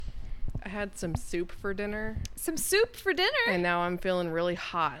had some soup for dinner. Some soup for dinner? And now I'm feeling really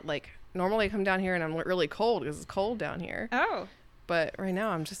hot. Like, normally I come down here and I'm really cold because it's cold down here. Oh. But right now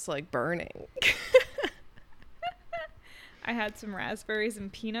I'm just, like, burning. I had some raspberries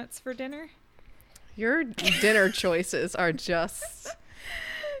and peanuts for dinner. Your dinner choices are just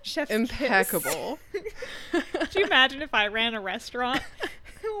Chef's impeccable. Could you imagine if I ran a restaurant?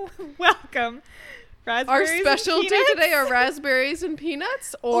 Welcome. Our specialty today are raspberries and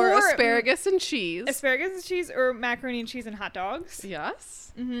peanuts or asparagus and cheese. Asparagus and cheese or macaroni and cheese and hot dogs.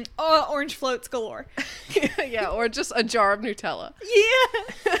 Yes. Mm-hmm. Oh, orange floats galore. Yeah, or just a jar of Nutella. Yeah.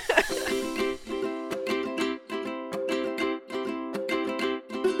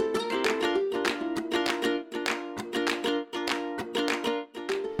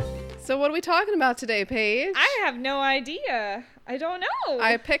 So what are we talking about today, Paige? I have no idea. I don't know.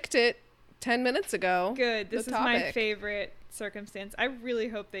 I picked it 10 minutes ago. Good. This is my favorite circumstance. I really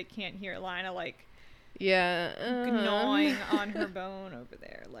hope they can't hear Lina, like, gnawing on her bone over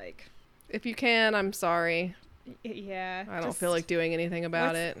there. Like, if you can, I'm sorry. Yeah. I don't feel like doing anything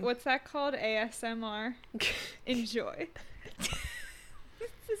about it. What's that called? ASMR? Enjoy.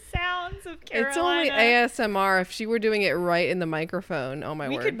 The sounds of Carolina. It's only ASMR. If she were doing it right in the microphone, oh my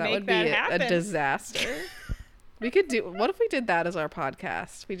word, that would be a disaster. We could do, what if we did that as our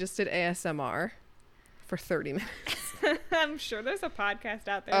podcast? We just did ASMR for 30 minutes. I'm sure there's a podcast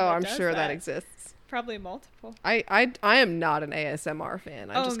out there. Oh, I'm sure that exists. Probably multiple. I am not an ASMR fan.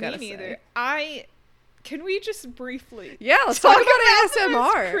 I just gotta me neither. say. Can we just briefly let's talk about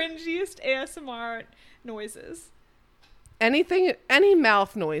ASMR. Cringiest ASMR noises. Any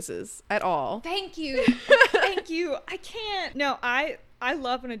mouth noises at all. Thank you. Thank you. I can't. No, I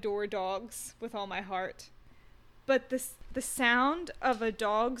love and adore dogs with all my heart. But the sound of a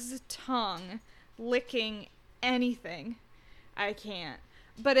dog's tongue licking anything, I can't.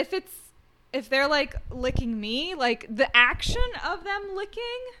 But if they're like licking me, like the action of them licking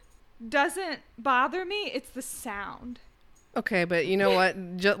doesn't bother me. It's the sound. Okay, but you know what?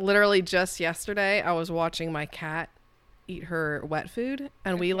 Literally just yesterday, I was watching my cat eat her wet food,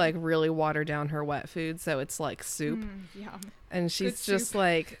 and we like really water down her wet food, so it's like soup. Yum. And she's just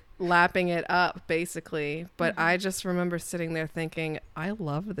like lapping it up basically, but I just remember sitting there thinking, I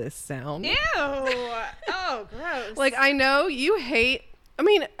love this sound. Ew. Oh, gross. Like, I know you hate, I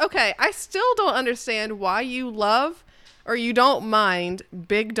mean, okay, I still don't understand why you love or you don't mind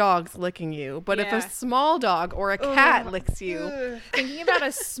big dogs licking you, but if a small dog or a cat licks you, thinking about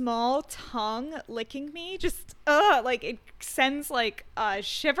a small tongue licking me, just like it sends like a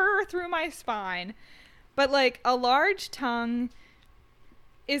shiver through my spine. But like a large tongue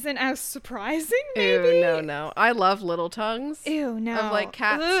isn't as surprising, maybe. Ew, no. I love little tongues. Ew, no. Of like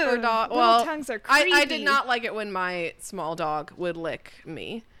cats or dogs. Little tongues are creepy. I did not like it when my small dog would lick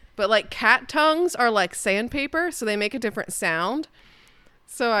me. But like cat tongues are like sandpaper, so they make a different sound.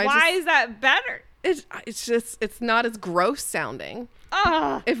 So why is that better? It's not as gross sounding.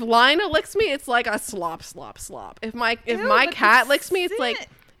 Ugh. If Lina licks me, it's like a slop. If my cat licks me, it's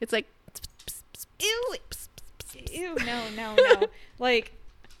like ew, no. Like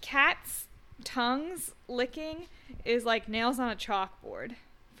cats' tongues licking is like nails on a chalkboard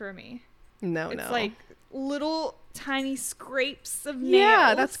for me. It's like little tiny scrapes of nails.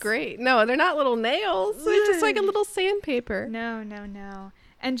 Yeah, that's great. No, they're not little nails. They're just like a little sandpaper. No.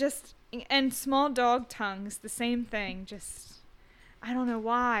 And small dog tongues, the same thing. Just, I don't know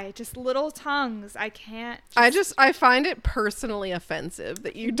why. Just little tongues. I can't. I find it personally offensive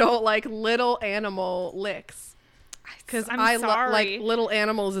that you don't like little animal licks. Because I love like little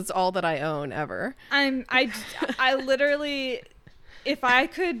animals. It's all that I own ever. I literally, if I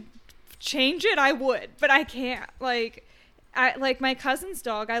could change it, I would, but I can't. Like my cousin's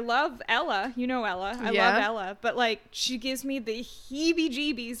dog, I love Ella. You know Ella. I love Ella, but like she gives me the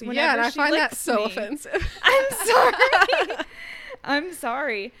heebie-jeebies whenever and I she find licks that so me. offensive. I'm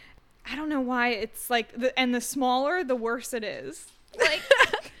sorry. I don't know why it's like the smaller, the worse it is. Like,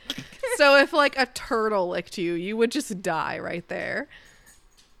 so if like a turtle licked you, you would just die right there.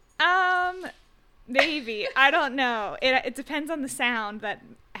 Maybe. I don't know. It depends on the sound that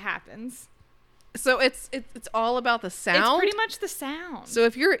happens. So it's all about the sound. It's pretty much the sound. So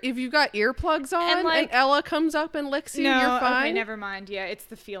if you've got earplugs on and Ella comes up and licks you, you're fine. Okay, never mind. Yeah, it's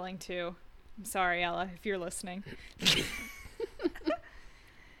the feeling too. I'm sorry, Ella, if you're listening.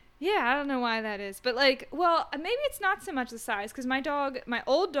 Yeah, I don't know why that is, but like, well, maybe it's not so much the size, because my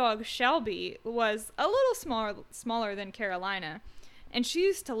old dog Shelby was a little smaller than Carolina. And she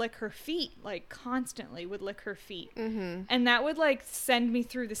used to lick her feet, like constantly would lick her feet. Mm-hmm. And that would like send me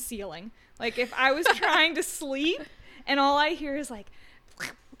through the ceiling. Like if I was trying to sleep and all I hear is like,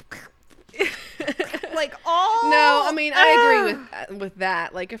 I mean, I agree with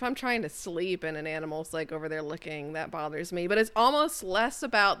that. Like, if I'm trying to sleep and an animal's like over there licking, that bothers me. But it's almost less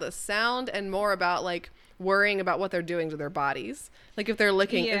about the sound and more about like worrying about what they're doing to their bodies. Like if they're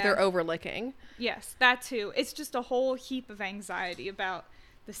licking, if they're over licking. Yes, that too. It's just a whole heap of anxiety about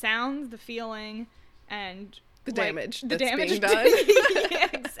the sounds, the feeling, and the damage that's being done. Yeah,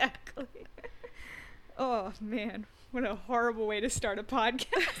 exactly. Oh man, what a horrible way to start a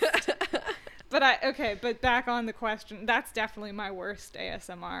podcast. But back on the question, that's definitely my worst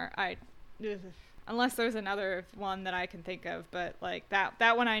ASMR. Unless there's another one that I can think of, but like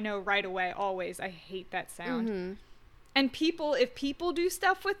that one I know right away, always. I hate that sound. Mm-hmm. And if people do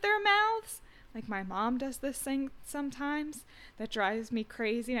stuff with their mouths, like my mom does this thing sometimes that drives me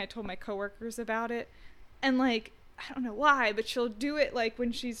crazy, and I told my coworkers about it. And like, I don't know why, but she'll do it like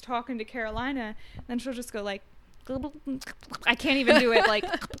when she's talking to Carolina, then she'll just go like, I can't even do it, like,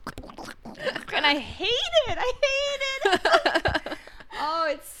 and I hate it. Oh,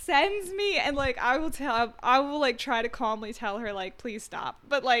 it sends me, and like I will like try to calmly tell her like, please stop,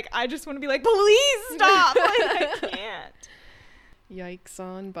 but like I just want to be like, please stop. Like, I can't. Yikes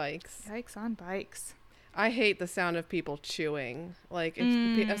on bikes. Yikes on bikes. I hate the sound of people chewing, like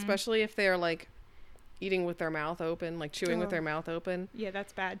especially if they're like eating with their mouth open, like chewing with their mouth open. Yeah,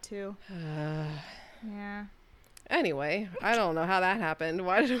 that's bad too. Yeah. Anyway, I don't know how that happened.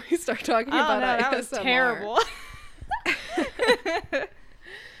 Why did we start talking about ASMR? That was terrible.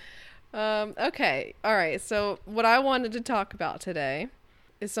 Okay. All right. So what I wanted to talk about today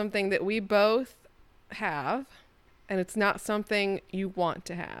is something that we both have, and it's not something you want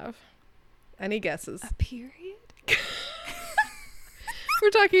to have. Any guesses? A period? We're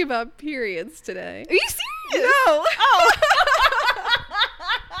talking about periods today. Are you serious? No. Oh.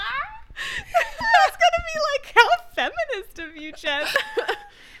 That's gonna be like, how feminist of you, Jess.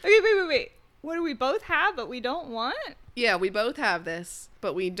 Okay, wait. What do we both have but we don't want? Yeah, we both have this,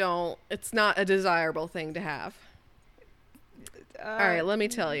 but we don't. It's not a desirable thing to have. All right, let me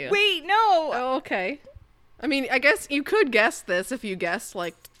tell you. Wait, no. Oh, okay. I mean, I guess you could guess this if you guessed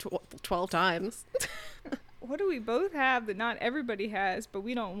like 12 times. What do we both have that not everybody has, but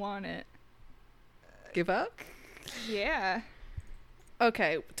we don't want it? Give up? Yeah.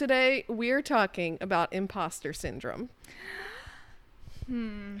 Okay, today we're talking about imposter syndrome.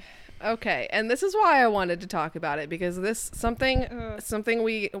 Okay, and this is why I wanted to talk about it, because something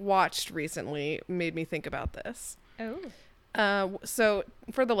we watched recently made me think about this. Oh. So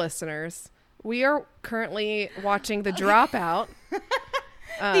for the listeners, we are currently watching The Dropout.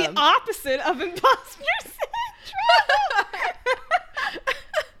 The opposite of imposter syndrome.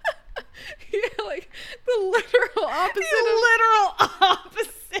 Yeah, like the literal opposite.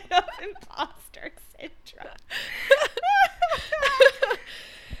 Of imposter syndrome.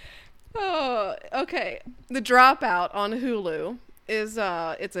 Oh, okay. The Dropout on Hulu is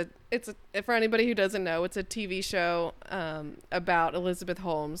it's for anybody who doesn't know, it's a TV show about Elizabeth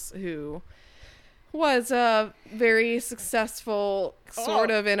Holmes, who was very successful,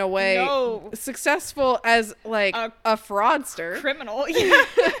 sort of, in a way. Successful as like a fraudster. Criminal. Yeah.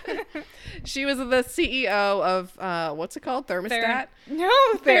 She was the CEO of what's it called? Thermostat?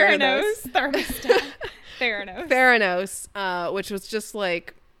 Theranos. Thermostat. Theranos, which was just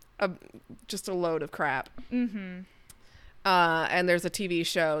like a load of crap. Mm-hmm. And there's a TV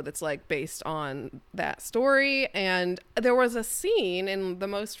show that's like based on that story. And there was a scene in the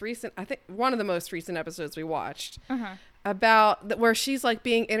most recent, I think one of the most recent episodes we watched, about where she's like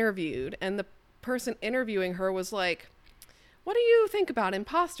being interviewed, and the person interviewing her was like, what do you think about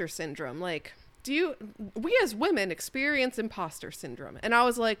imposter syndrome? Like, we as women experience imposter syndrome? And I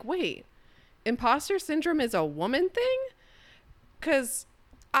was like, wait, imposter syndrome is a woman thing? 'Cause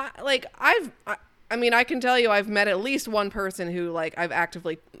I mean, I can tell you I've met at least one person who like I've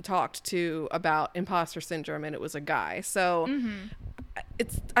actively talked to about imposter syndrome, and it was a guy. So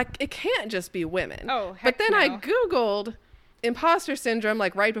it can't just be women. Oh, heck but then no. I Googled imposter syndrome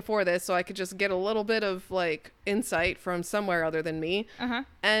like right before this, so I could just get a little bit of like insight from somewhere other than me.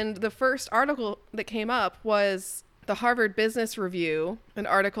 And the first article that came up was the Harvard Business Review, an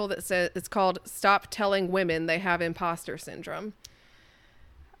article that says it's called "Stop Telling Women They Have Imposter Syndrome."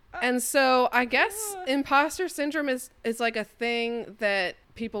 And so I guess imposter syndrome is like a thing that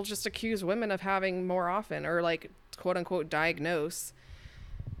people just accuse women of having more often, or like quote unquote diagnose.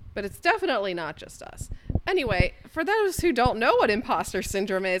 But it's definitely not just us. Anyway, for those who don't know what imposter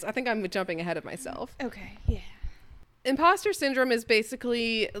syndrome is, I think I'm jumping ahead of myself. Okay, yeah. Imposter syndrome is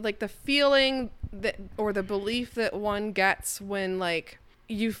basically like the feeling that, or the belief that one gets when like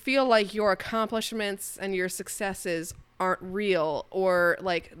you feel like your accomplishments and your successes aren't real, or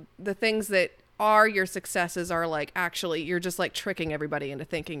like the things that are your successes are like actually you're just like tricking everybody into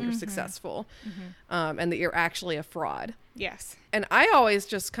thinking you're successful, and that you're actually a fraud. Yes. And I always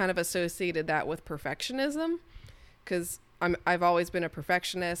just kind of associated that with perfectionism, because I've always been a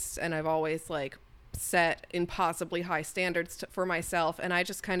perfectionist, and I've always like set impossibly high standards for myself, and I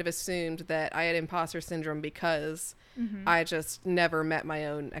just kind of assumed that I had imposter syndrome because I just never met my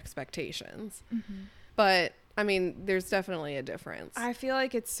own expectations. But I mean, there's definitely a difference. I feel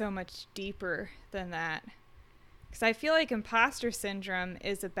like it's so much deeper than that, because I feel like imposter syndrome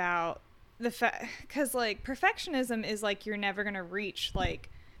is about because like perfectionism is like you're never gonna reach like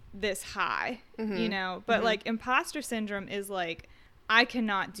this high, you know, but like imposter syndrome is like I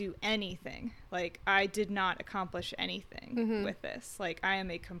cannot do anything. Like I did not accomplish anything with this. Like I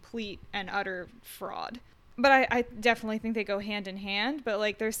am a complete and utter fraud. But I definitely think they go hand in hand. But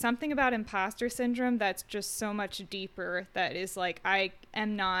like there's something about imposter syndrome that's just so much deeper, that is like I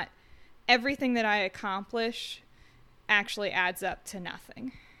am not, everything that I accomplish actually adds up to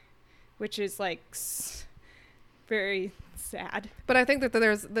nothing, which is like very sad. But I think that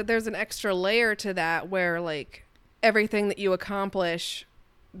there's an extra layer to that, where like everything that you accomplish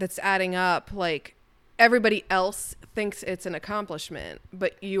that's adding up, like everybody else thinks it's an accomplishment,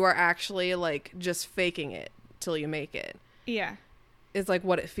 but you are actually like just faking it till you make it. Yeah. Is like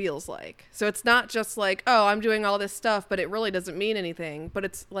what it feels like. So it's not just like, oh, I'm doing all this stuff, but it really doesn't mean anything. But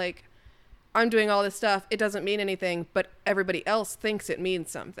it's like, I'm doing all this stuff, it doesn't mean anything, but everybody else thinks it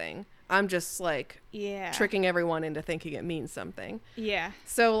means something. I'm just like tricking everyone into thinking it means something. Yeah.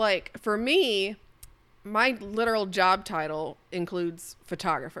 So like for me, my literal job title includes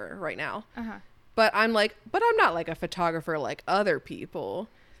photographer right now. But I'm not like a photographer like other people.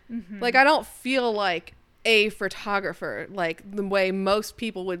 Like I don't feel like a photographer like the way most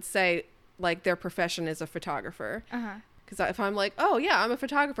people would say like their profession is a photographer. Because if I'm like, oh yeah, I'm a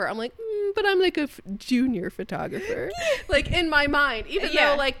photographer, I'm like, but I'm like a junior photographer. Like in my mind, even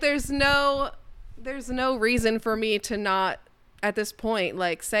though like there's no reason for me to not at this point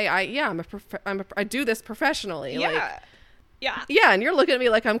like say I do this professionally. Yeah, and you're looking at me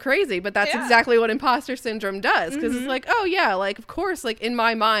like I'm crazy, but that's exactly what imposter syndrome does, because it's like, oh yeah, like of course, like in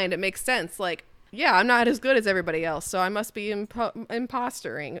my mind it makes sense, like yeah, I'm not as good as everybody else, so I must be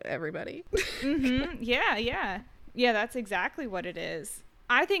impostering everybody. Yeah, that's exactly what it is.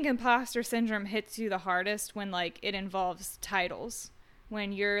 I think imposter syndrome hits you the hardest when like it involves titles,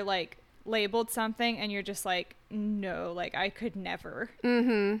 when you're like labeled something and you're just like, no, like I could never.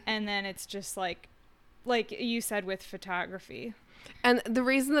 And then it's just like you said with photography. And the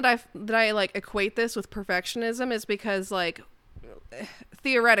reason that I like equate this with perfectionism is because like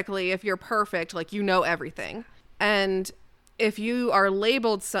theoretically, if you're perfect, like you know everything. And if you are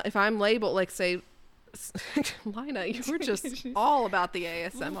labeled, if I'm labeled, like say, Lina, you were just all about the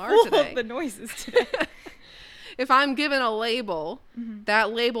ASMR today. The noises today. If I'm given a label,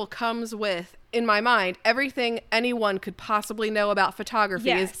 that label comes with, in my mind, everything anyone could possibly know about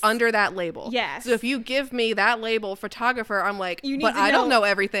photography is under that label. Yes. So if you give me that label, photographer, I'm like, but I don't know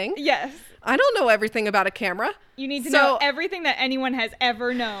everything. Yes. I don't know everything about a camera. You need to know everything that anyone has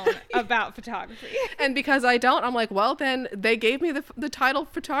ever known about photography. And because I don't, I'm like, well, then they gave me the title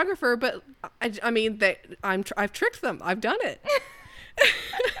photographer, but I mean, I've tricked them. I've done it.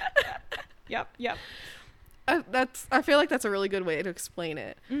 Yep. I feel like that's a really good way to explain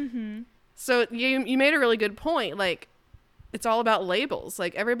it. So you made a really good point. Like, it's all about labels.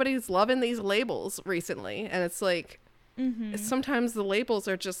 Like, everybody's loving these labels recently, and it's like, sometimes the labels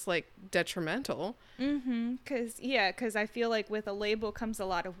are just like detrimental. Because I feel like with a label comes a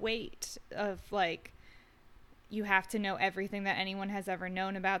lot of weight of like, you have to know everything that anyone has ever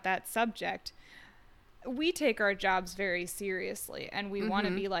known about that subject. We take our jobs very seriously, and we want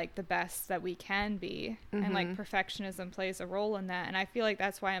to be like the best that we can be. And like perfectionism plays a role in that. And I feel like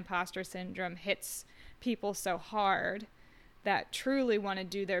that's why imposter syndrome hits people so hard, that truly want to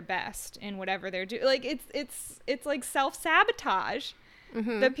do their best in whatever they're doing. Like it's like self-sabotage.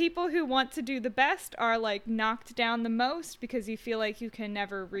 The people who want to do the best are like knocked down the most because you feel like you can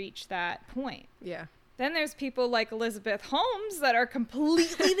never reach that point. Yeah. Then there's people like Elizabeth Holmes that are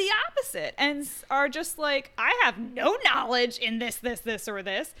completely the opposite and are just like, I have no knowledge in this, or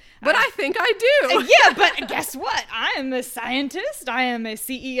this. But I think I do. Yeah, but guess what? I am a scientist. I am a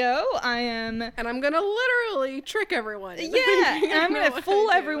CEO. And I'm going to literally trick everyone. Yeah, and I'm going to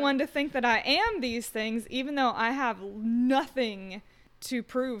fool everyone to think that I am these things, even though I have nothing to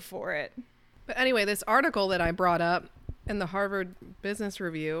prove for it. But anyway, this article that I brought up in the Harvard Business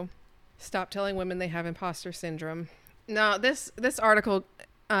Review, Stop Telling Women They Have Imposter Syndrome. Now, this article,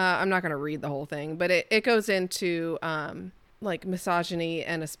 I'm not going to read the whole thing, but it goes into like misogyny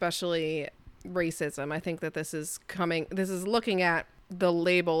and especially racism. I think that this is looking at the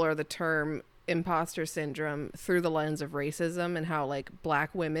label or the term imposter syndrome through the lens of racism and how like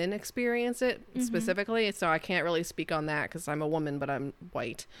Black women experience it specifically. So I can't really speak on that because I'm a woman, but I'm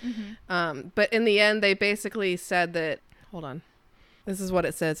white. But in the end, they basically said that, hold on. This is what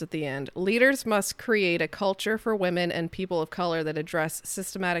it says at the end. Leaders must create a culture for women and people of color that address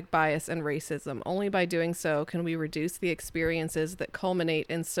systematic bias and racism. Only by doing so can we reduce the experiences that culminate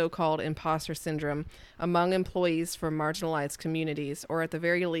in so-called imposter syndrome among employees from marginalized communities, or at the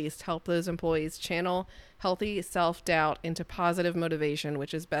very least, help those employees channel healthy self-doubt into positive motivation,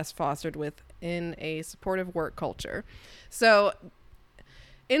 which is best fostered within a supportive work culture. So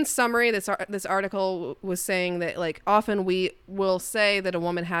in summary, this article was saying that like often we will say that a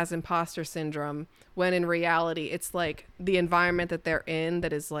woman has imposter syndrome when in reality it's like the environment that they're in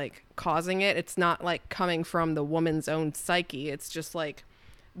that is like causing it. It's not like coming from the woman's own psyche. It's just like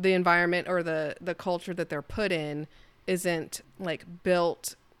the environment or the culture that they're put in isn't like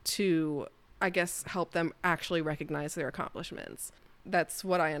built to, I guess, help them actually recognize their accomplishments. That's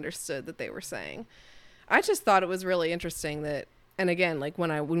what I understood that they were saying. I just thought it was really interesting that, and again, like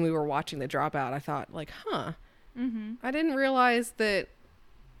when we were watching The Dropout, I thought like, I didn't realize that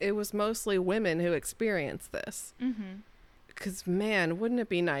it was mostly women who experienced this. Because man, wouldn't it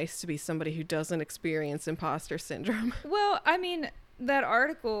be nice to be somebody who doesn't experience imposter syndrome? Well, I mean, that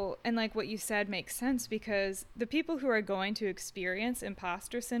article and like what you said makes sense, because the people who are going to experience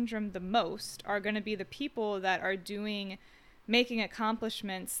imposter syndrome the most are going to be the people that are making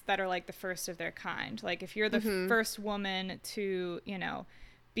accomplishments that are like the first of their kind. Like if you're the first woman to, you know,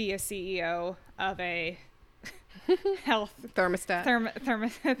 be a CEO of a health Theranos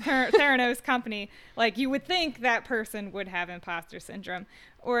company, like you would think that person would have imposter syndrome.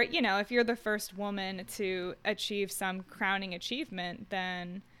 Or, you know, if you're the first woman to achieve some crowning achievement,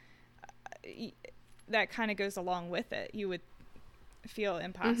 then that kind of goes along with it. You would feel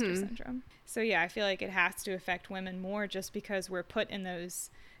imposter syndrome. So yeah, I feel like it has to affect women more just because we're put in those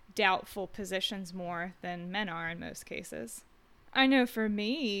doubtful positions more than men are in most cases. I know for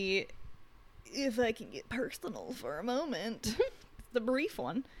me, if I can get personal for a moment, the brief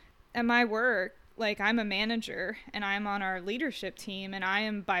one, at my work, like I'm a manager and I'm on our leadership team, and I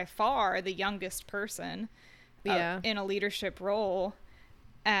am by far the youngest person in a leadership role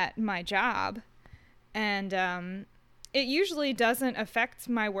at my job. And it usually doesn't affect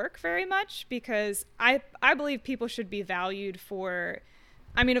my work very much because I believe people should be valued for,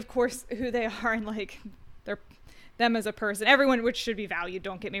 I mean, of course, who they are and like them as a person. Everyone which should be valued,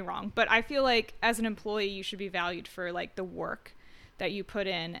 don't get me wrong. But I feel like as an employee, you should be valued for like the work that you put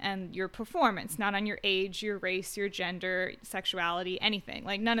in and your performance, not on your age, your race, your gender, sexuality, anything.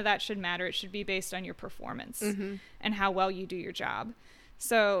 Like none of that should matter. It should be based on your performance and how well you do your job.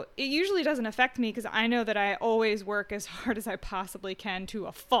 So it usually doesn't affect me because I know that I always work as hard as I possibly can to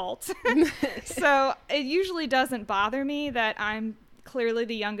a fault. So it usually doesn't bother me that I'm clearly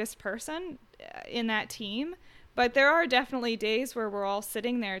the youngest person in that team. But there are definitely days where we're all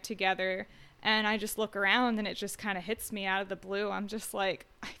sitting there together and I just look around and it just kind of hits me out of the blue. I'm just like,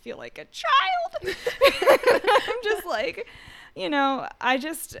 I feel like a child. I'm just like, you know, I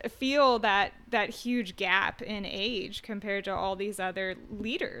just feel that huge gap in age compared to all these other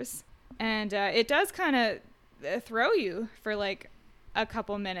leaders. And it does kind of throw you for like a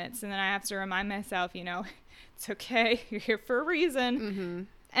couple minutes. And then I have to remind myself, you know, it's okay. You're here for a reason.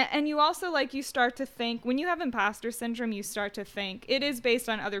 And you also, like, you start to think, when you have imposter syndrome, you start to think it is based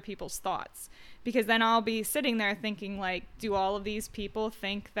on other people's thoughts. Because then I'll be sitting there thinking, like, do all of these people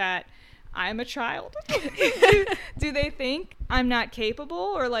think that I'm a child? Do they think I'm not capable?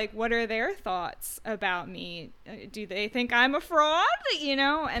 Or, like, what are their thoughts about me? Do they think I'm a fraud? You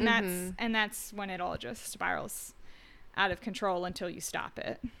know? And that's when it all just spirals out of control until you stop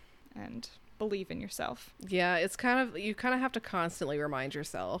it and believe in yourself. Yeah, it's you kind of have to constantly remind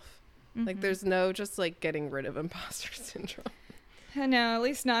yourself. Like there's no just like getting rid of imposter syndrome. No, at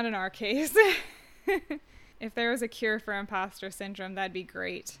least not in our case. If there was a cure for imposter syndrome, that'd be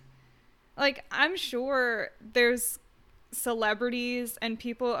great. Like I'm sure there's celebrities and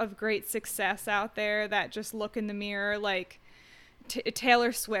people of great success out there that just look in the mirror, like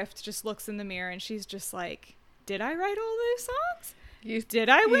Taylor Swift just looks in the mirror and she's just like, did I write all those songs? Did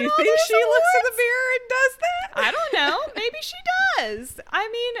I win all those awards? You think she looks in the mirror and does that? I don't know. Maybe she does. I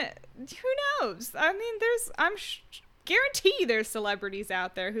mean, who knows? I mean, I'm guarantee there's celebrities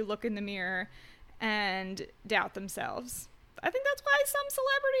out there who look in the mirror and doubt themselves. I think that's why some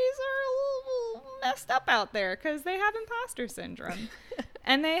celebrities are a little messed up out there, because they have imposter syndrome.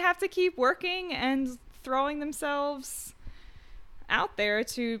 And they have to keep working and throwing themselves out there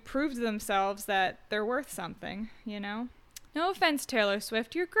to prove to themselves that they're worth something, No offense, Taylor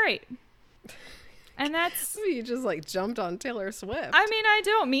Swift, you're great. And that's... You just like jumped on Taylor Swift. I mean, I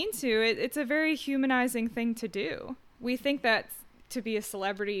don't mean to. It's a very humanizing thing to do. We think that to be a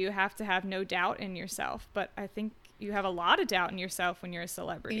celebrity, you have to have no doubt in yourself. But I think you have a lot of doubt in yourself when you're a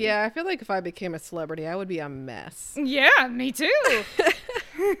celebrity. Yeah, I feel like if I became a celebrity, I would be a mess. Yeah, me too.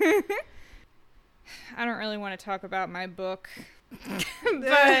 I don't really want to talk about my book.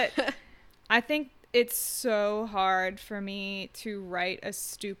 But I think it's so hard for me to write a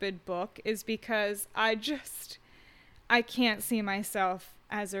stupid book is because I can't see myself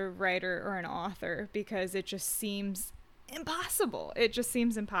as a writer or an author because it just seems impossible. It just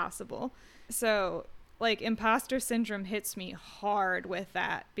seems impossible. So, like, imposter syndrome hits me hard with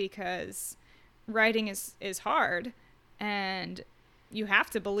that because writing is hard and you have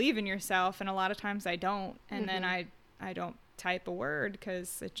to believe in yourself, and a lot of times I don't. And then I don't type a word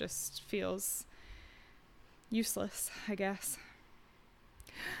because it just feels useless, I guess.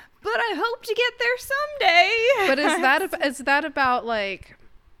 But I hope to get there someday. But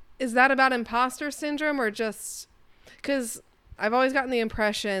is that about imposter syndrome or just because I've always gotten the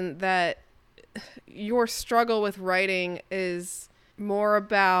impression that your struggle with writing is more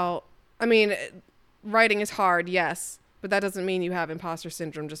about, I mean, writing is hard, yes, but that doesn't mean you have imposter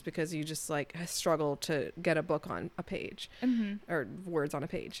syndrome just because you just like struggle to get a book on a page or words on a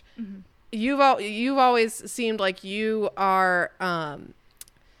page. You've always seemed like you are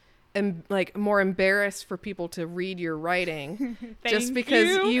like more embarrassed for people to read your writing just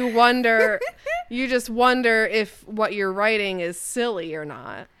because you just wonder if what you're writing is silly or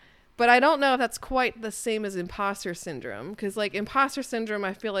not. But I don't know if that's quite the same as imposter syndrome, because like imposter syndrome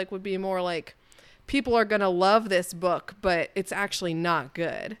I feel like would be more like people are gonna love this book but it's actually not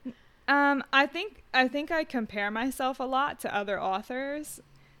good. I think I compare myself a lot to other authors.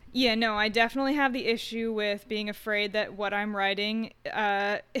 Yeah, no, I definitely have the issue with being afraid that what I'm writing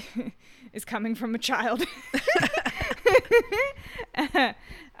is coming from a child.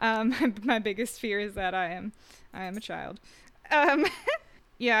 My biggest fear is that I am a child.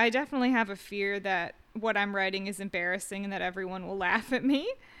 Yeah, I definitely have a fear that what I'm writing is embarrassing and that everyone will laugh at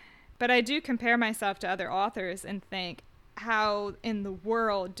me. But I do compare myself to other authors and think, how in the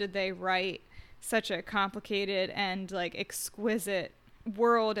world did they write such a complicated and like exquisite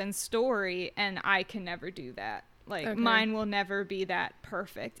world and story, and I can never do that. Like, okay. Mine will never be that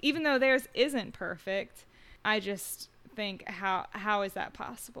perfect. Even though theirs isn't perfect, I just think, how is that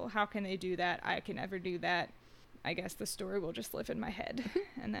possible? How can they do that? I can never do that. I guess the story will just live in my head,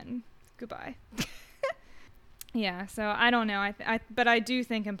 and then goodbye. Yeah, so I don't know. But I do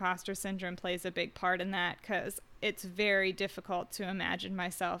think imposter syndrome plays a big part in that, because it's very difficult to imagine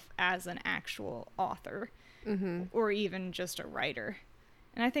myself as an actual author or even just a writer.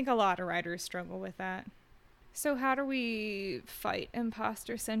 And I think a lot of writers struggle with that. So how do we fight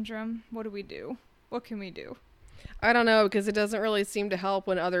imposter syndrome? What do we do? What can we do? I don't know, because it doesn't really seem to help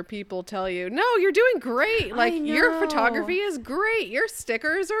when other people tell you, no, you're doing great. Like, your photography is great. Your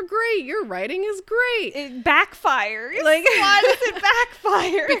stickers are great. Your writing is great. It backfires. Like, why does it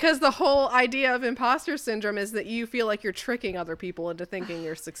backfire? Because the whole idea of imposter syndrome is that you feel like you're tricking other people into thinking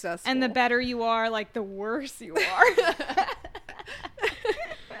you're successful. And the better you are, like, the worse you are.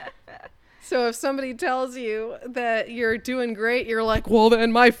 So if somebody tells you that you're doing great, you're like, well,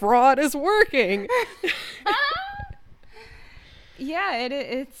 then my fraud is working. Yeah,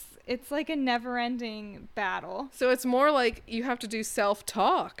 it's like a never-ending battle. So it's more like you have to do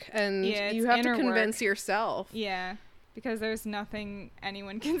self-talk, and you have to convince yourself. Yeah, because there's nothing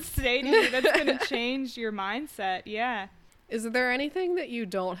anyone can say to you that's going to change your mindset. Yeah. Is there anything that you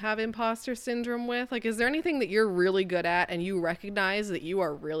don't have imposter syndrome with? Like, is there anything that you're really good at and you recognize that you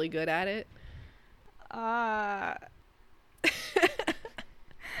are really good at it?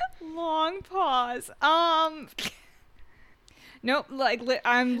 Long pause. Nope, like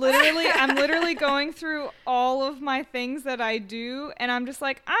I'm literally going through all of my things that I do, and I'm just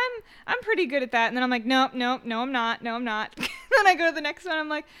like, I'm pretty good at that, and then I'm like, no, I'm not. Then I go to the next one, I'm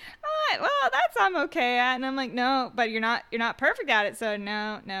like, all right, well, that's I'm okay at, and I'm like, no, but you're not perfect at it, so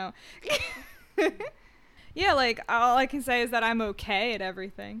no. Yeah, like all I can say is that I'm okay at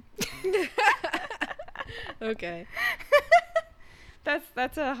everything. Okay.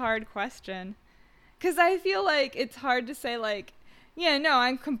 That's a hard question. Because I feel like it's hard to say, like, yeah, no,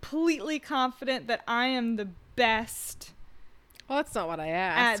 I'm completely confident that I am the best. Well, that's not what I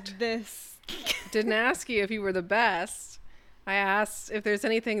asked. At this. Didn't ask you if you were the best. I asked if there's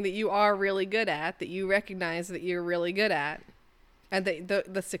anything that you are really good at, that you recognize that you're really good at, and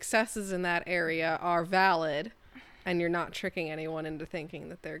that the successes in that area are valid, And you're not tricking anyone into thinking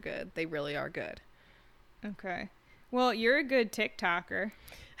that they're good. They really are good. Okay. Well, you're a good TikToker.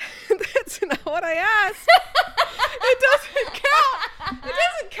 That's not what I asked. It doesn't count. It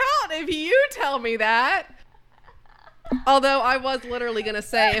doesn't count if you tell me that. Although I was literally going to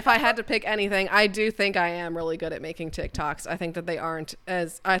say, if I had to pick anything, I do think I am really good at making TikToks. I think that they aren't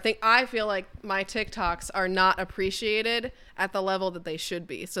I feel like my TikToks are not appreciated at the level that they should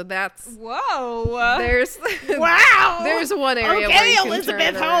be. So that's... Whoa. There's... Wow. There's one area okay, where you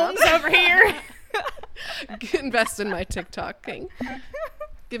Elizabeth Holmes over here. Invest in my TikToking.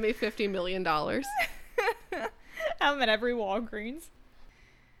 Give me $50 million. I'm at every Walgreens.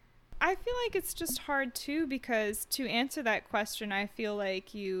 I feel like it's just hard too, because to answer that question, I feel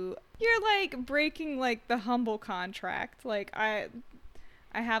like you're like breaking like the humble contract. Like I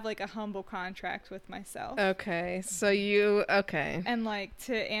have like a humble contract with myself. Okay. So okay. And like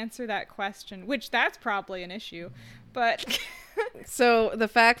to answer that question, which that's probably an issue, but so the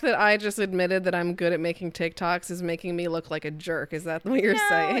fact that I just admitted that I'm good at making TikToks is making me look like a jerk. Is that what you're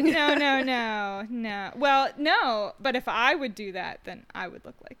saying? No. Well, no. But if I would do that, then I would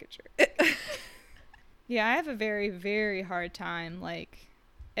look like a jerk. Yeah, I have a very, very hard time like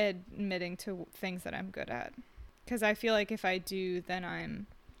admitting to things that I'm good at. Because I feel like if I do, then I'm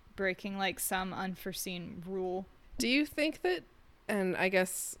breaking like some unforeseen rule. Do you think that, and I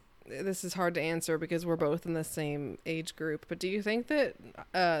guess this is hard to answer because we're both in the same age group, but do you think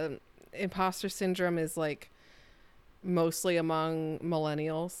that imposter syndrome is like mostly among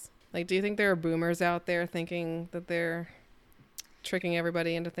millennials? Like, do you think there are boomers out there thinking that they're tricking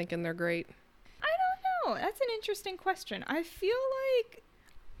everybody into thinking they're great? I don't know. That's an interesting question. I feel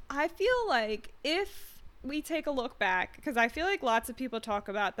like if we take a look back, because I feel like lots of people talk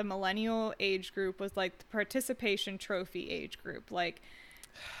about the millennial age group was like the participation trophy age group. Like,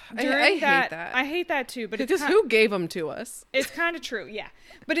 I hate that. I hate that too. But because who gave them to us? It's kind of true, yeah.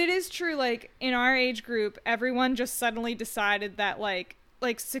 But it is true. Like in our age group, everyone just suddenly decided that like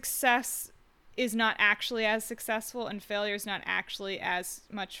success is not actually as successful and failure is not actually as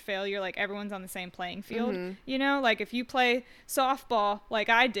much failure. Like everyone's on the same playing field. Mm-hmm. You know, like if you play softball like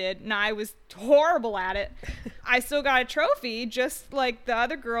I did and I was horrible at it, I still got a trophy, just like the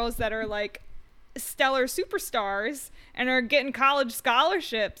other girls that are like stellar superstars and are getting college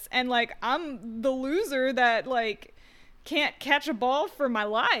scholarships, and like I'm the loser that like can't catch a ball for my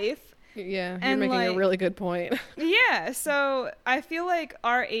life. Yeah, you're making a really good point. Yeah, so I feel like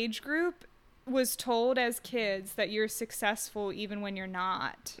our age group was told as kids that you're successful even when you're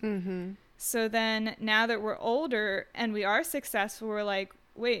not. Mm-hmm. So then now that we're older and we are successful, we're like,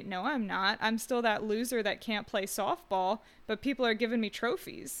 wait, no, I'm not. I'm still that loser that can't play softball, but people are giving me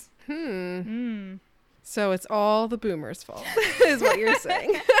trophies. So it's all the boomers' fault, is what you're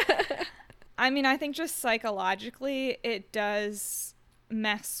saying. I mean, I think just psychologically, it does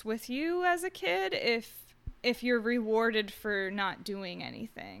mess with you as a kid if you're rewarded for not doing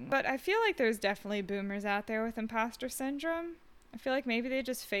anything. But I feel like there's definitely boomers out there with imposter syndrome. I feel like maybe they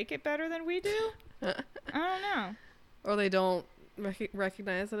just fake it better than we do. I don't know. Or they don't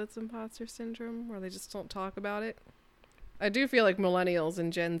recognize that it's imposter syndrome, or they just don't talk about it. I do feel like millennials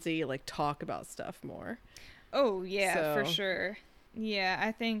and Gen Z like talk about stuff more. Oh, yeah, for sure. Yeah,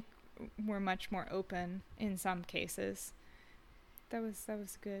 I think we're much more open in some cases. That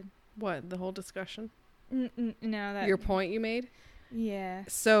was good. What, the whole discussion? No, that... Your point you made? Yeah.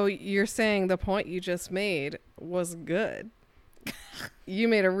 So you're saying the point you just made was good. You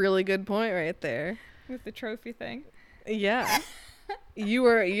made a really good point right there. With the trophy thing? Yeah.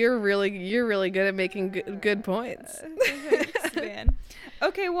 You're really good at making good points. Thanks, man.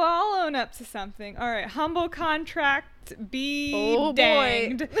 Okay, well, I'll own up to something. All right, humble contract be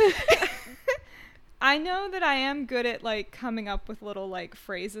danged. I know that I am good at like coming up with little like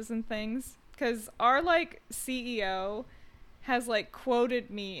phrases and things, because our like CEO has like quoted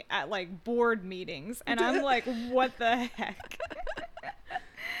me at like board meetings, and I'm like, what the heck?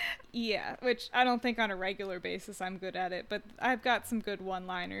 Yeah, which I don't think on a regular basis I'm good at it, but I've got some good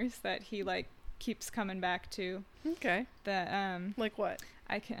one-liners that he like keeps coming back to. Okay. That like what?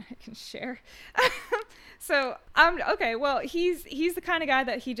 I can share. So okay. Well, he's the kind of guy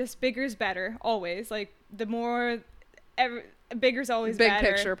that he just bigger's better always. Like the more bigger's always big better.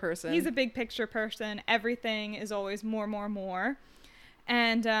 Big picture person. He's a big picture person. Everything is always more.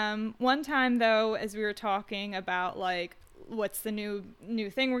 And one time though, as we were talking about like what's the new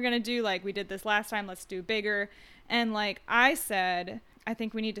thing we're gonna do, like we did this last time, let's do bigger, and like I said, I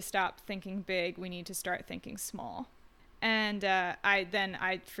think we need to stop thinking big, we need to start thinking small. And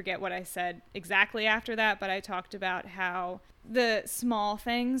I forget what I said exactly after that, but I talked about how the small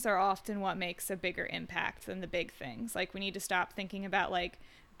things are often what makes a bigger impact than the big things. Like, we need to stop thinking about like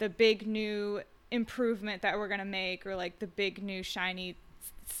the big new improvement that we're going to make, or like the big new shiny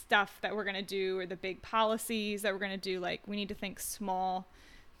stuff that we're going to do, or the big policies that we're going to do. Like, we need to think small,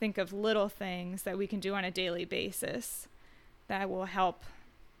 think of little things that we can do on a daily basis that will help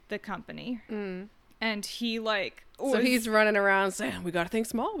the company. And he so he's running around saying, we got to think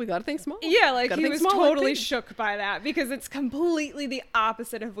small. We got to think small. Yeah, like he was totally shook by that, because it's completely the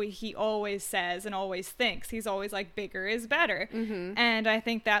opposite of what he always says and always thinks. He's always like, bigger is better. And I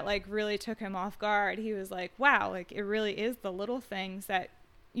think that like really took him off guard. He was like, wow, like it really is the little things that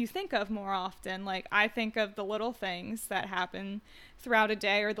you think of more often. Like, I think of the little things that happen throughout a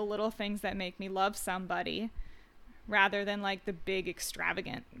day, or the little things that make me love somebody, rather than like the big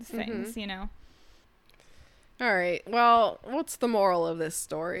extravagant things, you know? All right. Well, what's the moral of this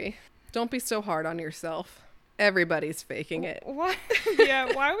story? Don't be so hard on yourself. Everybody's faking it. What?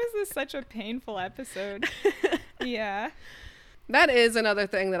 Yeah. Why was this such a painful episode? Yeah. That is another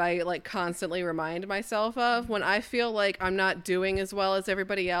thing that I like constantly remind myself of when I feel like I'm not doing as well as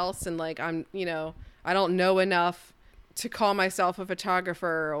everybody else, and like I'm, I don't know enough to call myself a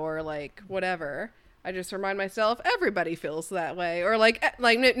photographer or like whatever. I just remind myself everybody feels that way, or like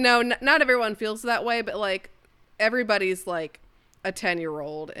no, not everyone feels that way, but like everybody's like a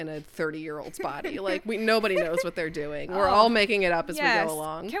 10-year-old in a 30-year-old's body. Like nobody knows what they're doing. We're all making it up as we go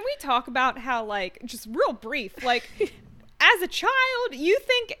along. Can we talk about how, like, just real brief, like as a child, you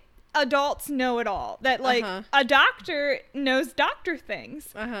think adults know it all, that like a doctor knows doctor things,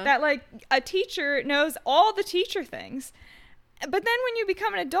 that like a teacher knows all the teacher things. But then when you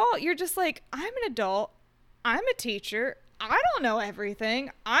become an adult, you're just like, I'm an adult, I'm a teacher, I don't know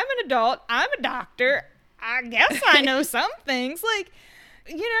everything, I'm an adult, I'm a doctor, I guess I know some things. Like,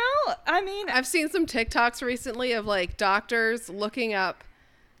 I mean, I've seen some TikToks recently of like doctors looking up,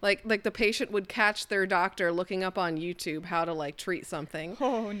 like the patient would catch their doctor looking up on YouTube how to like treat something.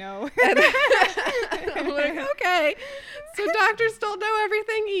 Oh no. And I'm like, okay, so doctors don't know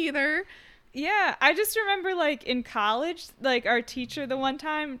everything either. Yeah, I just remember like in college, like our teacher the one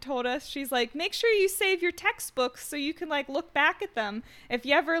time told us, she's like, make sure you save your textbooks so you can like look back at them if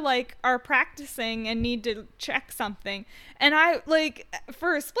you ever like are practicing and need to check something. And I like,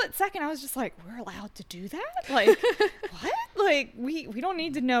 for a split second, I was just like, we're allowed to do that? Like, what? Like, we don't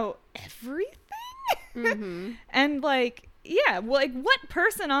need to know everything? And like, yeah, well, like what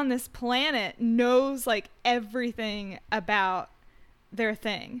person on this planet knows like everything about their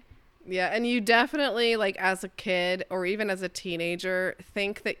thing? Yeah, and you definitely, like, as a kid or even as a teenager,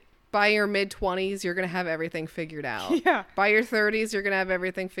 think that by your mid-20s, you're going to have everything figured out. Yeah. By your 30s, you're going to have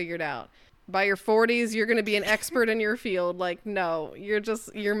everything figured out. By your 40s, you're going to be an expert in your field. Like, no,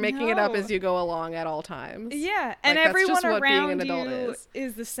 you're making it up as you go along at all times. Yeah, and like, everyone around you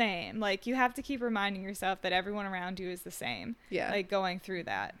is the same. Like, you have to keep reminding yourself that everyone around you is the same. Yeah. Like, going through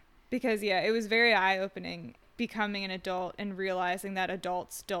that. Because, yeah, it was very eye-opening becoming an adult and realizing that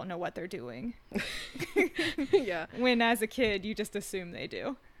adults don't know what they're doing. Yeah. When as a kid you just assume they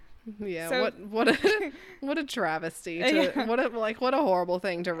do. Yeah. So, what a travesty. What a horrible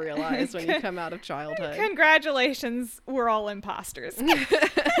thing to realize when you come out of childhood. Congratulations, we're all imposters.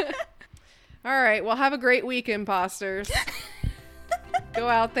 All right. Well, have a great week, imposters. Go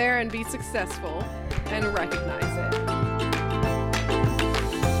out there and be successful and recognize it.